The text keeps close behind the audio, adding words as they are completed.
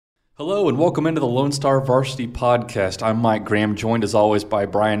Hello and welcome into the Lone Star Varsity Podcast. I'm Mike Graham, joined as always by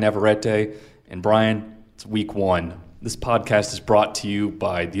Bryan Navarette. And Bryan, it's week one. This podcast is brought to you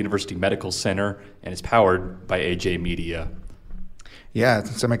by the University Medical Center and is powered by AJ Media. Yeah,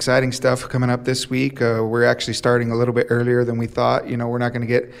 some exciting stuff coming up this week. We're actually starting a little bit earlier than we thought. You know, we're not going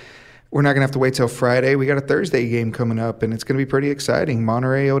to have to wait till Friday. We got a Thursday game coming up, and it's going to be pretty exciting.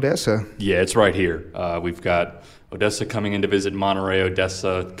 Monterey, Odessa. Yeah, it's right here. We've got Odessa coming in to visit Monterey.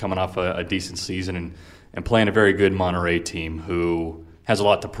 Odessa coming off a decent season and playing a very good Monterey team who has a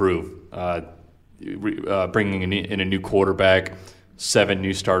lot to prove. Bringing in a new quarterback, 7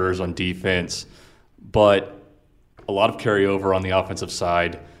 new starters on defense, but a lot of carryover on the offensive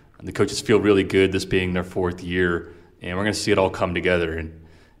side. And the coaches feel really good, this being their 4th year, and we're going to see it all come together.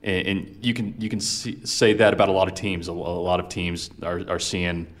 And you can say that about a lot of teams. A lot of teams are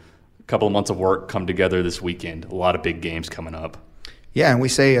seeing a couple of months of work come together this weekend. A lot of big games coming up. Yeah, and we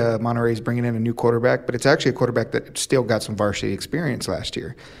say Monterey's bringing in a new quarterback, but it's actually a quarterback that still got some varsity experience last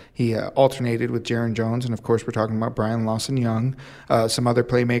year. He alternated with Jaron Jones, and of course we're talking about Bryan Lawson-Young, some other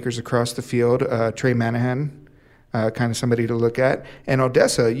playmakers across the field, Trey Manahan, kind of somebody to look at. And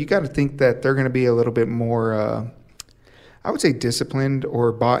Odessa, you got to think that they're going to be a little bit more I would say disciplined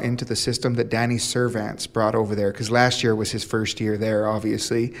or bought into the system that Danny Servant's brought over there, because last year was his first year there,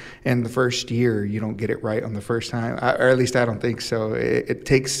 obviously. And the first year, you don't get it right on the first time, or at least I don't think so. It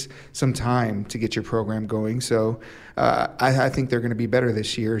takes some time to get your program going. So I think they're going to be better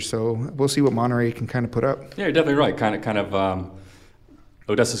this year. So we'll see what Monterey can kind of put up. Yeah, you're definitely right. Kind of.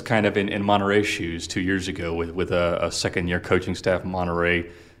 Odessa's kind of in Monterey's shoes 2 years ago with a second-year coaching staff.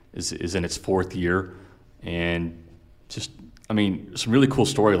 Monterey is in its 4th year, and some really cool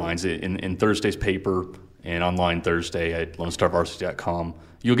storylines in Thursday's paper and online Thursday at LoneStarVarsity.com.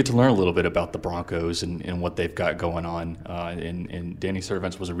 You'll get to learn a little bit about the Broncos and what they've got going on. And Danny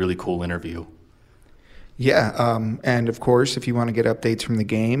Servant's was a really cool interview. Yeah, and of course, if you want to get updates from the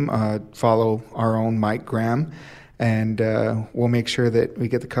game, follow our own Mike Graham, and we'll make sure that we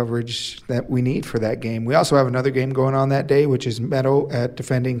get the coverage that we need for that game. We also have another game going on that day, which is Meadow at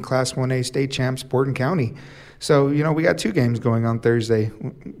defending Class 1A state champs Borden County. So, we got 2 games going on Thursday.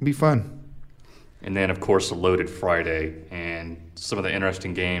 It'll be fun. And then, of course, a loaded Friday and some of the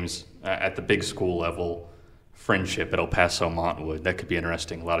interesting games at the big school level. Friendship at El Paso Montwood. That could be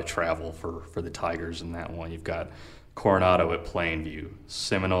interesting. A lot of travel for the Tigers in that one. You've got Coronado at Plainview,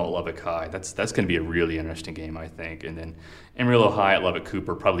 Seminole at Lubbock High. That's going to be a really interesting game, I think. And then Amarillo High at Lubbock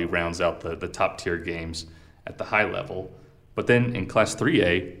Cooper probably rounds out the top-tier games at the high level. But then in Class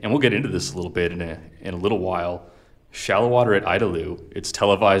 3A, and we'll get into this a little bit in a little while, Shallowater at Idalou. It's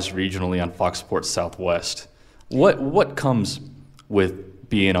televised regionally on Fox Sports Southwest. What comes with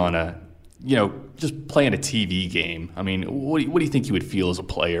being on just playing a TV game? I mean, what do you think you would feel as a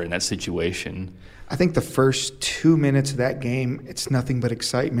player in that situation? I think the first 2 minutes of that game, it's nothing but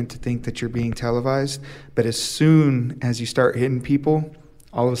excitement to think that you're being televised. But as soon as you start hitting people,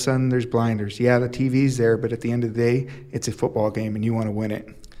 all of a sudden there's blinders. Yeah, the TV's there, but at the end of the day, it's a football game and you want to win it.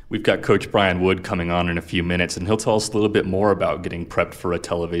 We've got Coach Brian Wood coming on in a few minutes, and he'll tell us a little bit more about getting prepped for a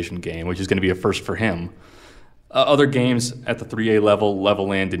television game, which is going to be a first for him. Other games at the 3A level,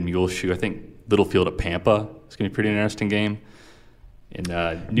 Levelland and Muleshoe. I think Littlefield at Pampa is going to be a pretty interesting game.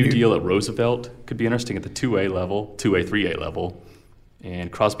 And New Deal at Roosevelt could be interesting at the 2A level, 2A, 3A level.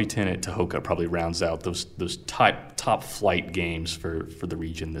 And Crosby-Ten at Tahoka probably rounds out those top flight games for the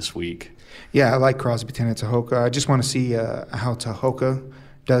region this week. Yeah, I like Crosby-Ten at Tahoka. I just want to see how Tahoka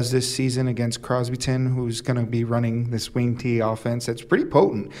does this season against Crosby-Ten, who's going to be running this wing T offense that's pretty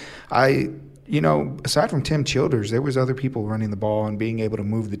potent. Aside from Tim Childers, there was other people running the ball and being able to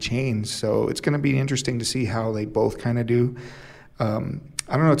move the chains. So it's going to be interesting to see how they both kind of do.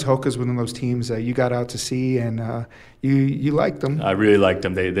 I don't know, Tahoka's one of those teams that you got out to see, and you liked them. I really liked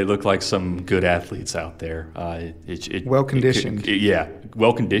them. They look like some good athletes out there. Well-conditioned.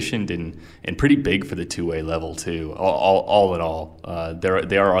 Well-conditioned and pretty big for the 2A level, too, all in all.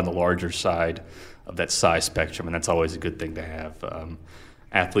 They are on the larger side of that size spectrum, and that's always a good thing to have.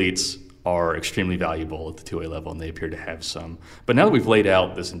 Athletes are extremely valuable at the 2A level, and they appear to have some. But now that we've laid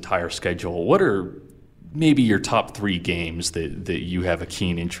out this entire schedule, what are maybe your top 3 games that you have a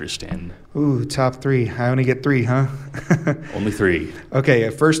keen interest in? Ooh, top 3. I only get 3, huh? Only 3. Okay,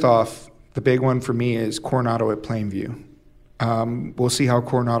 first off, the big one for me is Coronado at Plainview. We'll see how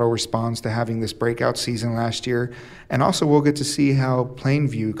Coronado responds to having this breakout season last year. And also we'll get to see how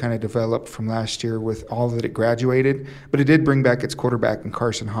Plainview kind of developed from last year with all that it graduated. But it did bring back its quarterback in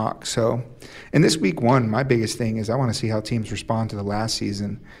Carson Hawk. So in this week 1, my biggest thing is I want to see how teams respond to the last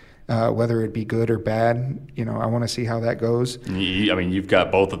season. whether it be good or bad. I want to see how that goes. You've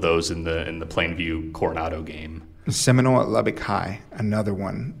got both of those in the Plainview Coronado game. Seminole at Lubbock High, another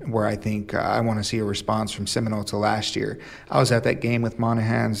one where I think I want to see a response from Seminole to last year. I was at that game with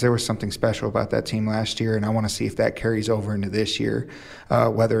Monaghan's. There was something special about that team last year, and I want to see if that carries over into this year,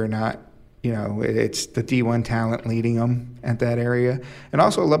 whether or not it's the D1 talent leading them at that area. And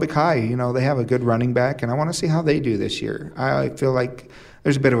also Lubbock High, they have a good running back, and I want to see how they do this year. I feel like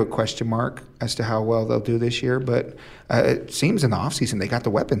there's a bit of a question mark as to how well they'll do this year, but it seems in the offseason they got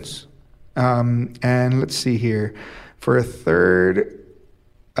the weapons. And let's see here. For a third,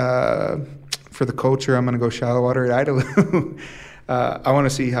 for the culture, I'm going to go Shallowater at Idalou. I want to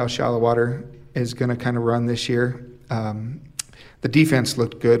see how Shallowater is going to kind of run this year. The defense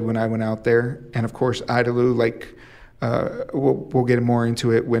looked good when I went out there. And, of course, Idalou, we'll get more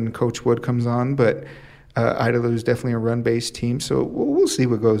into it when Coach Wood comes on. But Idalou is definitely a run-based team, so we'll see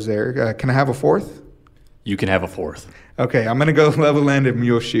what goes there. Can I have a fourth? You can have a fourth. Okay, I'm going to go Levelland and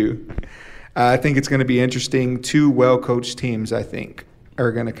Muleshoe. I think it's going to be interesting. Two well-coached teams, I think,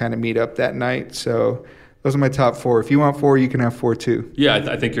 are going to kind of meet up that night. So those are my top four. If you want four, you can have four too. Yeah,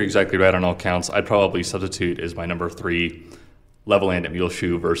 I think you're exactly right on all counts. I'd probably substitute as my number 3 Levelland at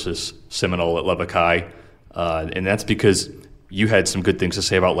Muleshoe versus Seminole at Lubbock High. And that's because you had some good things to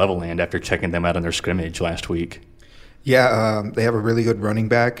say about Levelland after checking them out in their scrimmage last week. Yeah, they have a really good running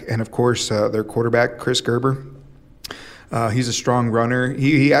back. And, of course, their quarterback, Chris Gerber. He's a strong runner.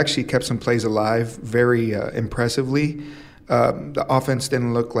 He actually kept some plays alive very impressively. The offense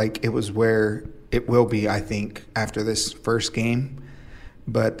didn't look like it was where it will be, I think, after this first game.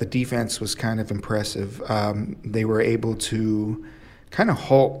 But the defense was kind of impressive. They were able to kind of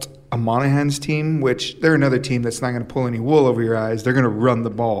halt a Monaghan's team, which they're another team that's not going to pull any wool over your eyes. They're going to run the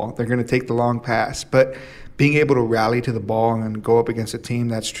ball. They're going to take the long pass. But being able to rally to the ball and go up against a team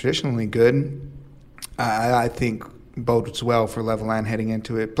that's traditionally good, I think bodes well for Levelland heading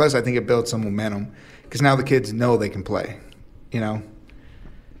into it. Plus, I think it builds some momentum because now the kids know they can play, I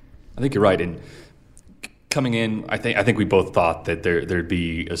think you're right. And coming in, I think we both thought that there'd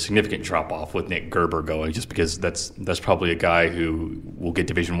be a significant drop-off with Nick Gerber going, just because that's probably a guy who will get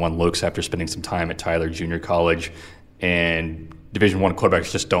Division I looks after spending some time at Tyler Junior College. And Division I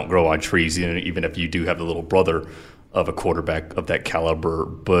quarterbacks just don't grow on trees, even if you do have the little brother of a quarterback of that caliber.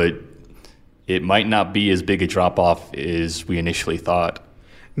 But it might not be as big a drop-off as we initially thought.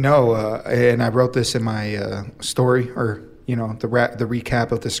 No, and I wrote this in my story, or the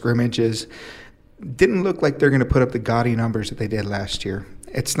recap of the scrimmages. Didn't look like they're going to put up the gaudy numbers that they did last year.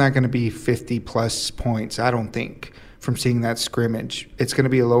 It's not going to be 50-plus points, I don't think, from seeing that scrimmage. It's going to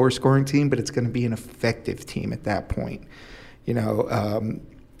be a lower-scoring team, but it's going to be an effective team at that point.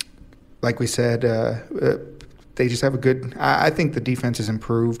 Like we said, they just have a good – I think the defense has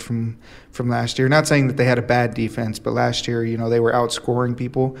improved from last year. Not saying that they had a bad defense, but last year, they were outscoring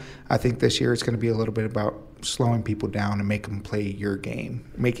people. I think this year it's going to be a little bit about slowing people down and making them play your game,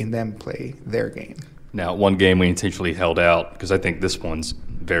 making them play their game. Now, one game we intentionally held out because I think this one's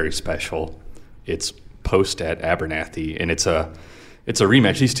very special. It's Post at Abernathy, and it's a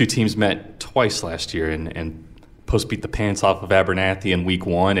rematch. These two teams met twice last year, and Post beat the pants off of Abernathy in Week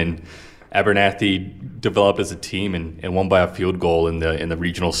 1, and Abernathy developed as a team and won by a field goal in the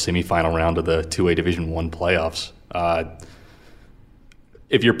regional semifinal round of the 2A Division I playoffs.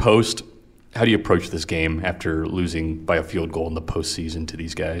 If you're Post, how do you approach this game after losing by a field goal in the postseason to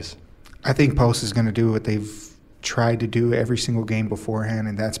these guys? I think Post is going to do what they've tried to do every single game beforehand,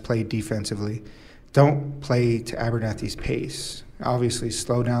 and that's play defensively. Don't play to Abernathy's pace. Obviously,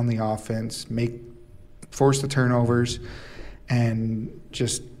 slow down the offense, force the turnovers, and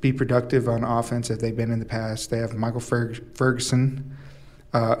just be productive on offense as they've been in the past. They have Michael Ferguson,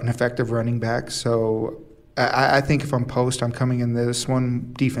 an effective running back. So I think if I'm Post, I'm coming in this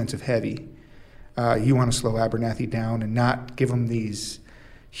one defensive heavy. You want to slow Abernathy down and not give them these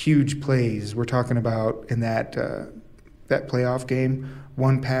huge plays. We're talking about in that playoff game,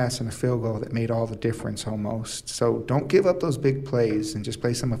 one pass and a field goal that made all the difference almost. So don't give up those big plays and just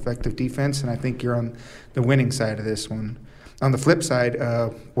play some effective defense, and I think you're on the winning side of this one. On the flip side,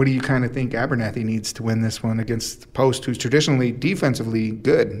 what do you kind of think Abernathy needs to win this one against Post, who's traditionally defensively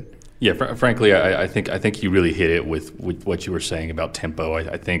good? Yeah, frankly, I think you really hit it with what you were saying about tempo.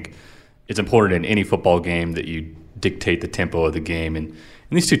 I think it's important in any football game that you dictate the tempo of the game, and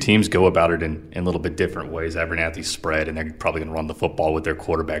these two teams go about it in a little bit different ways. Abernathy's spread, and they're probably going to run the football with their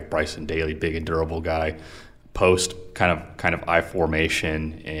quarterback Bryson Daly, big and durable guy. Post kind of I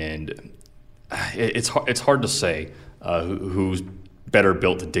formation, and it's hard to say who's better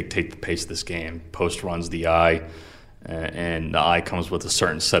built to dictate the pace of this game. Post runs the I. and the eye comes with a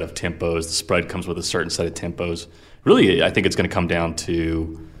certain set of tempos. The spread comes with a certain set of tempos. Really, I think it's going to come down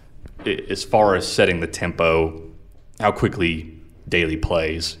to, as far as setting the tempo, how quickly Daly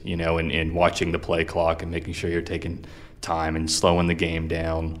plays, and watching the play clock and making sure you're taking time and slowing the game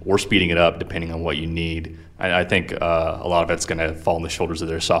down or speeding it up depending on what you need. I think a lot of it's going to fall on the shoulders of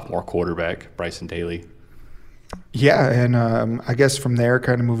their sophomore quarterback, Bryson Daly. Yeah, and I guess from there,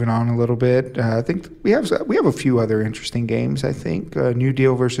 kind of moving on a little bit, I think we have a few other interesting games. I think New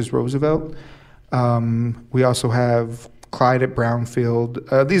Deal versus Roosevelt. We also have Clyde at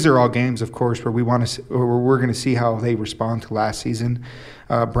Brownfield. These are all games, of course, where we're going to see how they respond to last season.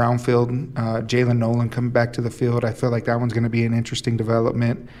 Brownfield, Jalen Nolan coming back to the field. I feel like that one's going to be an interesting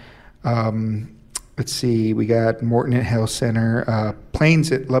development. Let's see, we got Morton at Hale Center,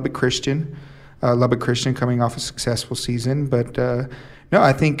 Plains at Lubbock Christian. Lubbock Christian coming off a successful season. But, no,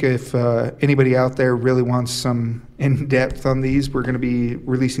 I think if anybody out there really wants some in-depth on these, we're going to be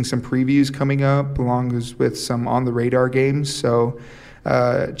releasing some previews coming up along with some on-the-radar games. So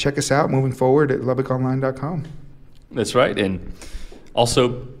check us out moving forward at LubbockOnline.com. That's right. And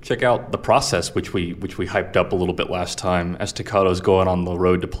also check out The Process, which we hyped up a little bit last time. Estacado's going on the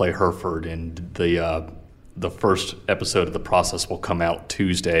road to play Hereford, and the first episode of The Process will come out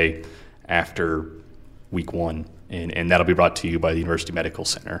Tuesday after week 1, and that'll be brought to you by the University Medical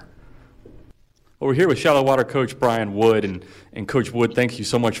Center. Well, we're here with Shallowater coach Bryan Wood, and Coach Wood, thank you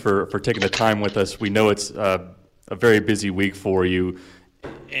so much for taking the time with us. We know it's a very busy week for you,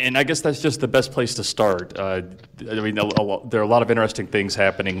 and I guess that's just the best place to start. There are a lot of interesting things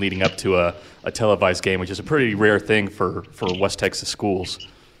happening leading up to a televised game, which is a pretty rare thing for West Texas schools.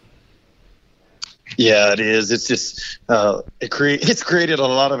 Yeah, it is. It's just it's created a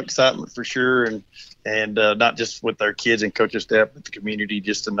lot of excitement for sure, and not just with our kids and coaching staff, but the community,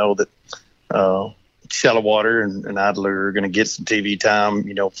 just to know that Shallowater and Idalou are going to get some TV time,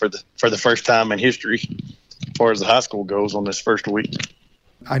 for the first time in history, as far as the high school goes, on this first week.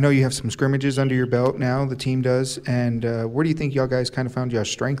 I know you have some scrimmages under your belt now. The team does, and where do you think y'all guys kind of found your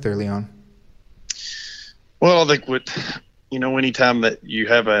strength early on? Well, I think anytime that you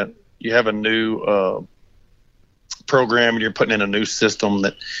have a new program and you're putting in a new system,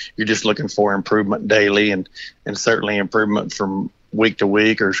 that you're just looking for improvement daily and certainly improvement from week to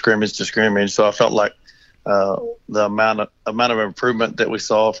week or scrimmage to scrimmage. So I felt like the amount of improvement that we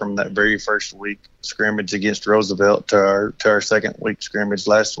saw from that very first week scrimmage against Roosevelt to our second week scrimmage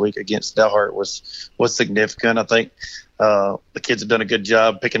last week against Dalhart was significant. I think the kids have done a good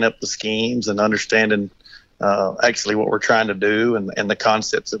job picking up the schemes and understanding actually what we're trying to do and the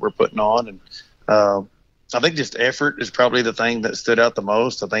concepts that we're putting on. And I think just effort is probably the thing that stood out the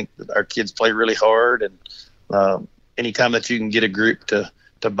most. I think that our kids play really hard, and anytime that you can get a group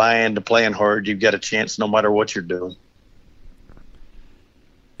to buy into playing hard, you've got a chance no matter what you're doing.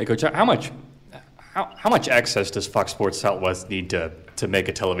 Hey, Coach, how much access does Fox Sports Southwest need to make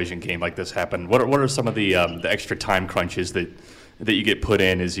a television game like this happen? What are some of the extra time crunches that you get put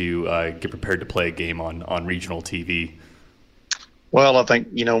in as you get prepared to play a game on regional TV? Well, I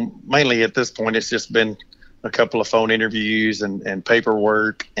think, mainly at this point, it's just been a couple of phone interviews and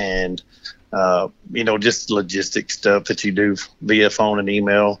paperwork and, just logistic stuff that you do via phone and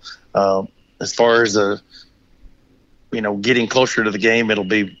email. As far as, getting closer to the game, it'll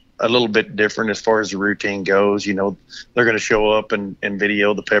be a little bit different as far as the routine goes. They're going to show up and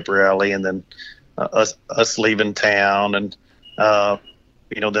video the pep rally, and then us leaving town, and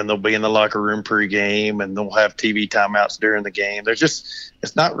then they'll be in the locker room pregame, and they'll have TV timeouts during the game.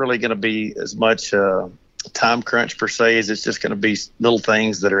 It's not really going to be as much time crunch per se, as it's just going to be little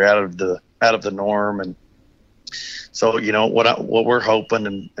things that are out of the norm. And so, what we're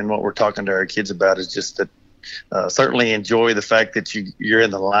hoping and what we're talking to our kids about is just that certainly enjoy the fact that you're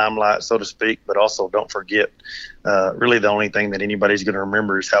in the limelight, so to speak, but also don't forget really the only thing that anybody's going to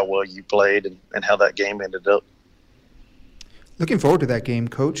remember is how well you played and how that game ended up. Looking forward to that game,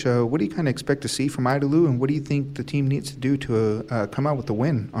 Coach. What do you kind of expect to see from Idalou, and what do you think the team needs to do to come out with the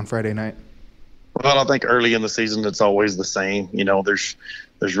win on Friday night? Well, I think early in the season it's always the same.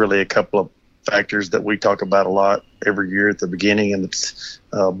 There's really a couple of factors that we talk about a lot every year at the beginning, and it's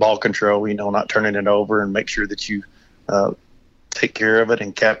ball control, not turning it over, and make sure that you take care of it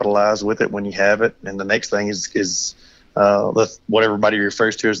and capitalize with it when you have it. And the next thing is what everybody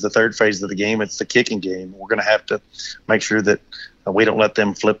refers to as the third phase of the game. It's the kicking game. We're going to have to make sure that we don't let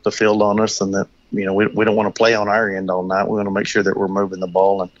them flip the field on us, and that we don't want to play on our end all night. We want to make sure that we're moving the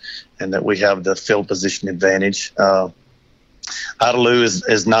ball and that we have the field position advantage. Idalou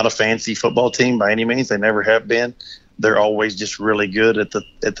is not a fancy football team by any means. They never have been. They're always just really good at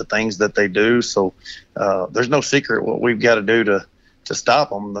the things that they do. So there's no secret what we've got to do to stop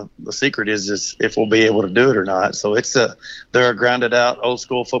them. The secret is if we'll be able to do it or not. So they're a grounded out old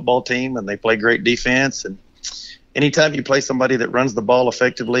school football team, and they play great defense. And anytime you play somebody that runs the ball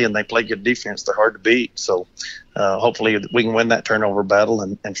effectively and they play good defense, they're hard to beat. So hopefully we can win that turnover battle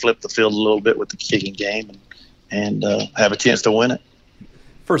and flip the field a little bit with the kicking game and have a chance to win it.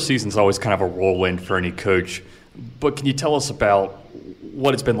 First season's always kind of a whirlwind for any coach, but can you tell us about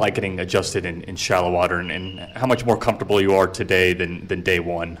what it's been like getting adjusted in Shallowater and how much more comfortable you are today than day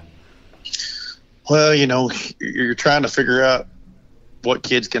one? Well, you're trying to figure out what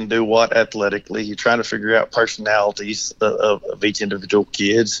kids can do what athletically. You're trying to figure out personalities of each individual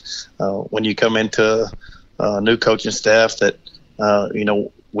kids. When you come into a new coaching staff that,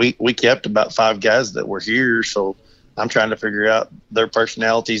 we kept about 5 guys that were here. So I'm trying to figure out their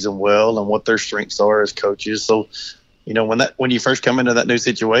personalities and what their strengths are as coaches. So, when you first come into that new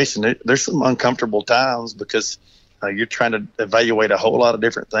situation, there's some uncomfortable times because you're trying to evaluate a whole lot of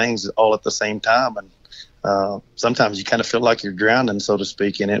different things all at the same time. And sometimes you kind of feel like you're drowning, so to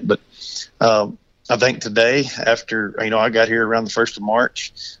speak, in it. But I think today, after, I got here around the 1st of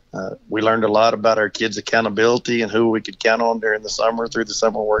March, we learned a lot about our kids' accountability and who we could count on during the summer through the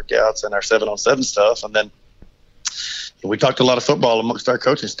summer workouts and our 7-on-7 stuff. And then we talked a lot of football amongst our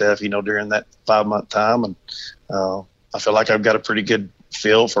coaching staff, during that 5-month time. And I feel like I've got a pretty good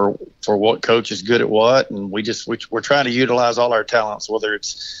feel for what coach is good at what. And we're trying to utilize all our talents, whether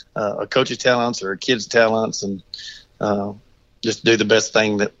it's a coach's talents or a kid's talents, and just do the best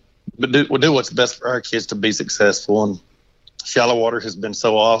thing we'll do what's best for our kids to be successful. And Shallowater has been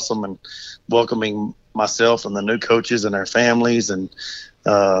so awesome and welcoming myself and the new coaches and our families, and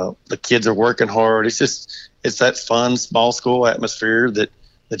the kids are working hard. It's that fun small school atmosphere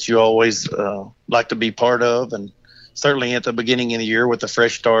that you always like to be part of. And certainly at the beginning of the year with a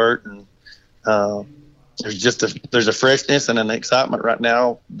fresh start, and there's a freshness and an excitement right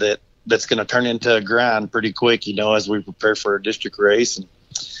now that's going to turn into a grind pretty quick, as we prepare for a district race. And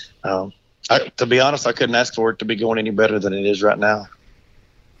to be honest, I couldn't ask for it to be going any better than it is right now.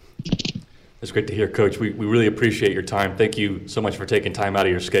 That's great to hear, Coach. We really appreciate your time. Thank you so much for taking time out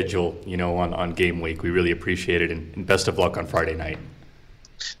of your schedule, on game week. We really appreciate it, and best of luck on Friday night.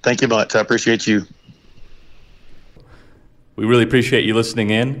 Thank you much. I appreciate you. We really appreciate you listening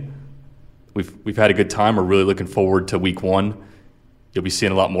in. We've had a good time. We're really looking forward to week 1. You'll be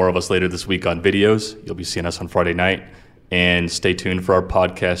seeing a lot more of us later this week on videos. You'll be seeing us on Friday night. And stay tuned for our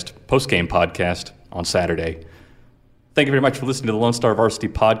post-game podcast on Saturday. Thank you very much for listening to the Lone Star Varsity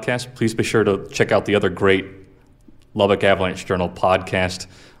Podcast. Please be sure to check out the other great Lubbock Avalanche Journal podcast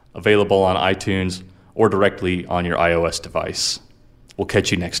available on iTunes or directly on your iOS device. We'll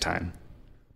catch you next time.